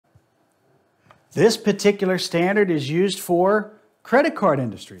This particular standard is used for credit card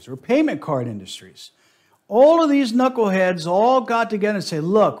industries or payment card industries. All of these knuckleheads all got together and say,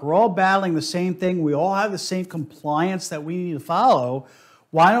 look, we're all battling the same thing. We all have the same compliance that we need to follow.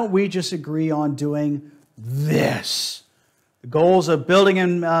 Why don't we just agree on doing this? The goals of building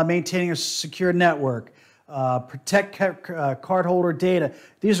and maintaining a secure network, protect cardholder data.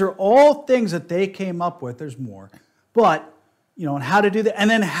 These are all things that they came up with. There's more. But and how to do that. And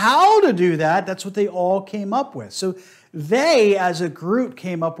then how to do that, that's what they all came up with. So they, as a group,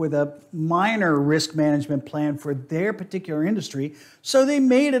 came up with a minor risk management plan for their particular industry. So they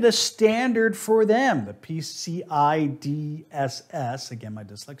made it a standard for them, the PCI-DSS. Again, my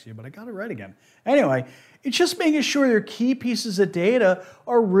dyslexia, but I got it right again. Anyway, it's just making sure their key pieces of data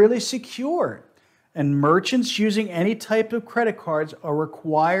are really secure. And merchants using any type of credit cards are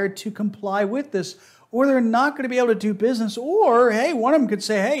required to comply with this, or they're not going to be able to do business. Or, hey, one of them could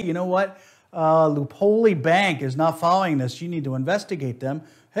say, hey, you know what? Lupoli Bank is not following this. You need to investigate them.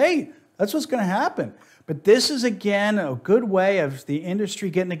 Hey, that's what's going to happen. But this is, again, a good way of the industry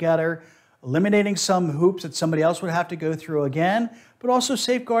getting together, eliminating some hoops that somebody else would have to go through again, but also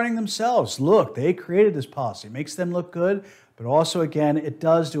safeguarding themselves. Look, they created this policy. It makes them look good, but also, again, it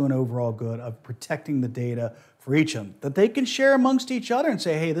does do an overall good of protecting the data for each of them that they can share amongst each other and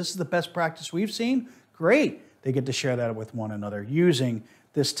say, hey, this is the best practice we've seen. Great. They get to share that with one another using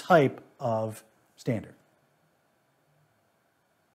this type of standard.